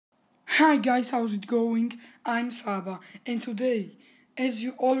Hi guys, how's it going? I'm Saba, and today, as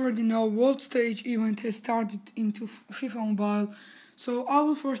you already know, World Stage event has started into FIFA Mobile. So I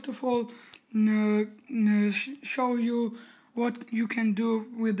will first of all show you what you can do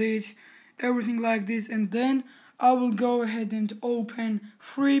with it, everything like this, and then I will go ahead and open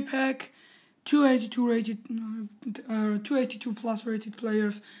free pack 282 plus rated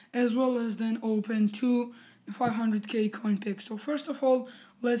players, as well as then open two 500k coin packs. So first of all,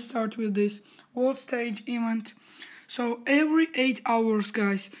 let's start with this world stage event. So every 8 hours,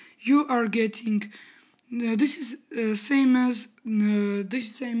 guys, you are getting this is same as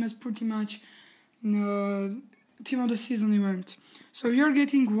pretty much team of the season event. So you're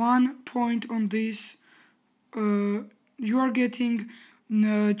getting 1 point on this. You are getting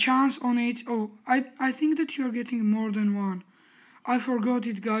chance on it. Oh, I think that you are getting more than one. I forgot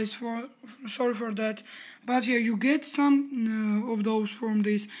it, guys. Sorry for that. But yeah, you get some of those from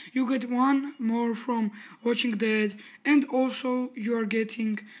this. You get one more from watching that, and also you are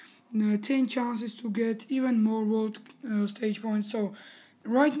getting 10 chances to get even more world stage points. So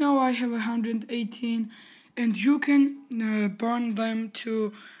right now I have 118, and you can burn them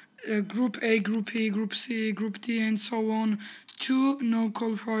to Group A, Group E, Group C, Group D, and so on to no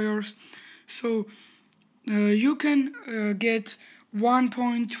qualifiers. So you can get 1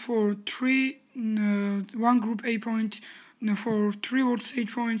 point for one Group A point for 3 World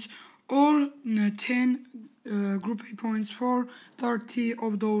Stage points, or 10 Group A points for 30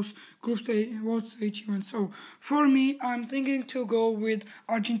 of those World Stage events. So for me, I'm thinking to go with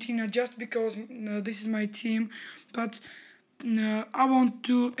Argentina just because this is my team, but I won't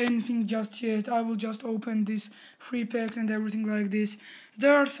do anything just yet. I will just open these free packs and everything like this.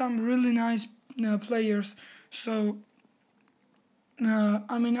 There are some really nice players, so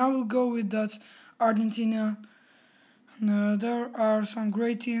I will go with that Argentina. There are some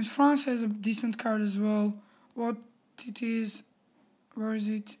great teams. France has a decent card as well. What it is? Where is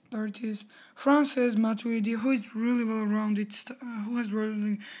it? There it is. France has Matuidi, who is really well rounded. Who has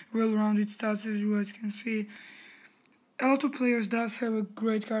really well rounded stats, as you guys can see. A lot of players does have a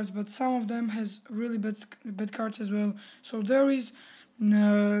great cards, but some of them has really bad cards as well. So there is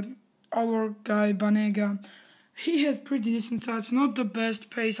our guy Banega. He has pretty decent stats, not the best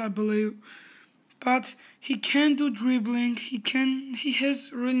pace I believe, but he can do dribbling. He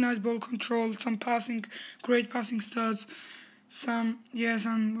has really nice ball control, some passing, great passing stats, some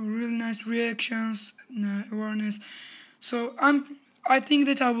really nice reactions, awareness. So I think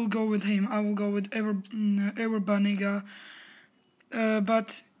that I will go with him. I will go with Ever Banega.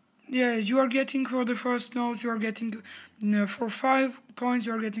 But yeah, you are getting for the first note, you are getting for 5 points,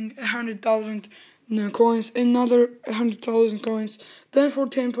 you are getting 100,000 coins, another 100,000 coins. Then for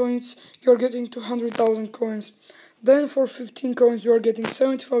 10 points, you are getting 200,000 coins. Then for 15 coins, you are getting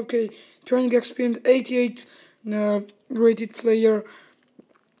 75k training XP and 88 rated player.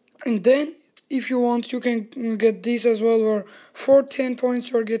 And then if you want, you can get this as well, where for 10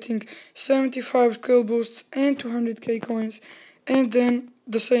 points you're getting 75 skill boosts and 200k coins, and then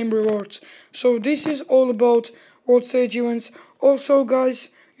the same rewards. So this is all about world stage events. Also, guys,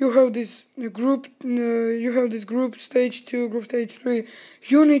 you have this group stage 2, group stage 3.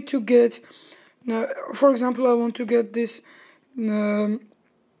 You need to get, for example, I want to get this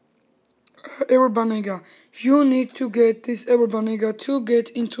Ever Banega. You need to get this Ever Banega to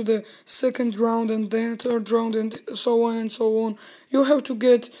get into the second round and then third round and so on and so on. You have to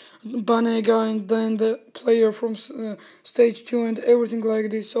get Banega and then the player from stage 2 and everything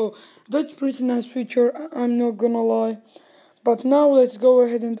like this. So that's pretty nice feature, I'm not gonna lie. But now let's go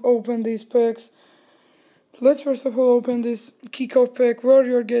ahead and open these packs. Let's first of all open this kickoff pack where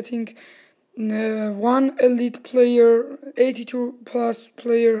you're getting one elite player, 82 plus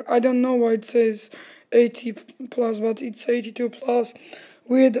player. I don't know why it says 80 plus, but it's 82 plus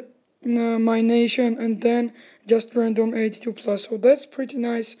with my nation, and then just random 82 plus. So that's pretty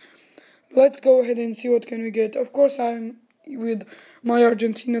nice. Let's go ahead and see what can we get. Of course, I'm with my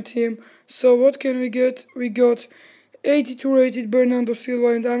Argentina team. So what can we get? We got 82 rated Bernardo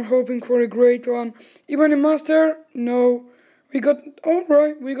Silva, and I'm hoping for a great one. Even a master? No. We got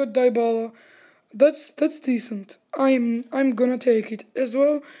alright. We got Dybala. That's decent. I'm gonna take it as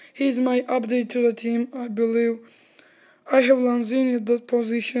well. He's my update to the team, I believe. I have Lanzini at that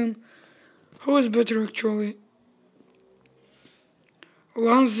position. Who is better actually?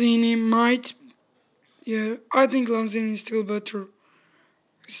 Lanzini might. Yeah, I think Lanzini is still better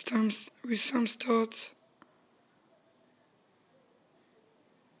with some stats.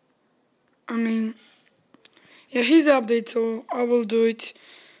 I mean, yeah, he's update, so I will do it.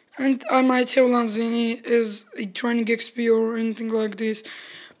 And I might have Lanzini as a training XP or anything like this.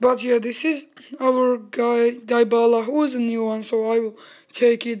 But yeah, this is our guy Dybala, who is a new one, so I will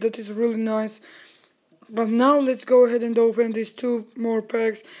take it. That is really nice. But now let's go ahead and open these two more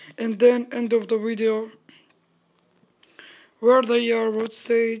packs and then end of the video. Where they are, what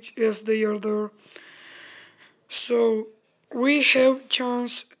stage? Yes, they are there. So we have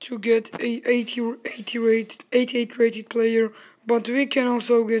chance to get a 88 rated player, but we can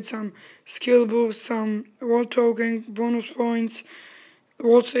also get some skill boost, some world token, bonus points,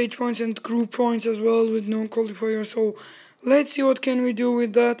 world stage points and group points as well with non-qualifier. So let's see what can we do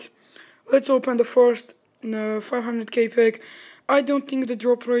with that. Let's open the first 500k pack. I don't think the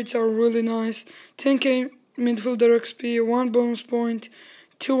drop rates are really nice. 10k midfielder XP, 1 bonus point,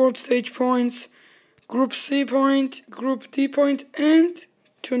 2 world stage points, group C point, group D point, and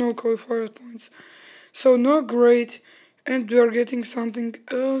 2 non-qualifier points. So not great, and we are getting something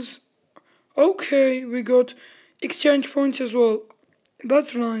else. Okay, we got exchange points as well.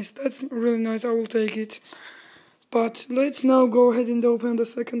 That's nice, that's really nice, I will take it. But let's now go ahead and open the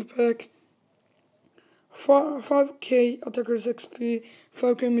second pack. 5k attackers XP,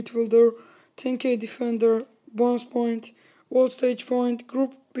 5k midfielder, 10k defender, bonus point, world stage point,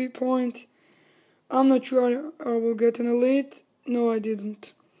 group B point. I'm not sure I will get an elite. No, I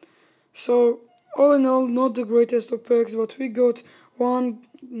didn't. So all in all, not the greatest of packs, but we got one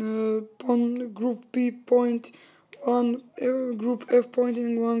group B point, one group F point,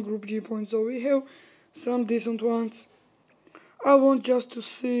 and one group G point. So we have some decent ones. I want just to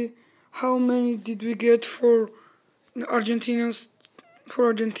see how many did we get for Argentina,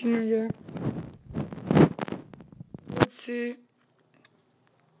 yeah. Let's see.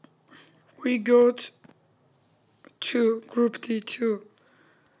 We got 2, group D 2.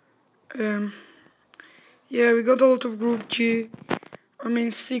 Yeah, we got a lot of group G. I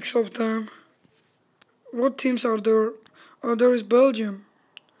mean 6 of them. What teams are there? Oh, there is Belgium.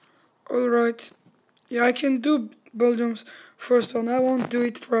 Alright. Yeah, I can do Belgium's first one. I won't do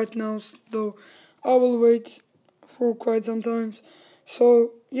it right now, though. I will wait for quite some time.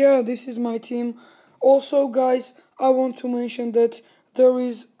 So, yeah, this is my team. Also, guys, I want to mention that there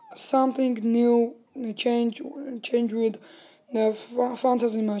is something new, change with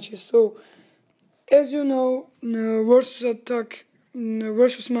fantasy matches. So, as you know, versus attack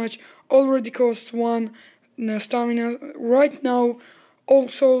versus match already costs 1 stamina. Right now,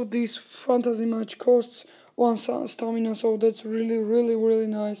 also this fantasy match costs 1 stamina, so that's really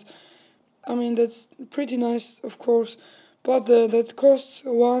nice. I mean, that's pretty nice, of course, but that costs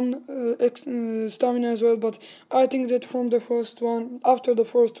 1 stamina as well. But I think that from the first one, after the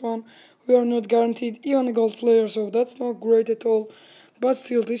first one, we are not guaranteed even a gold player, so that's not great at all. But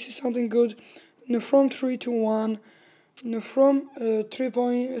still, this is something good. From 3 to 1, from 3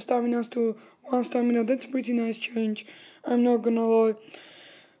 point stamina to 1 stamina, that's pretty nice change, I'm not gonna lie.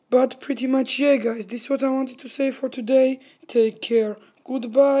 But pretty much, yeah, guys, this is what I wanted to say for today. Take care,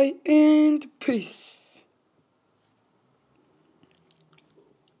 goodbye, and peace.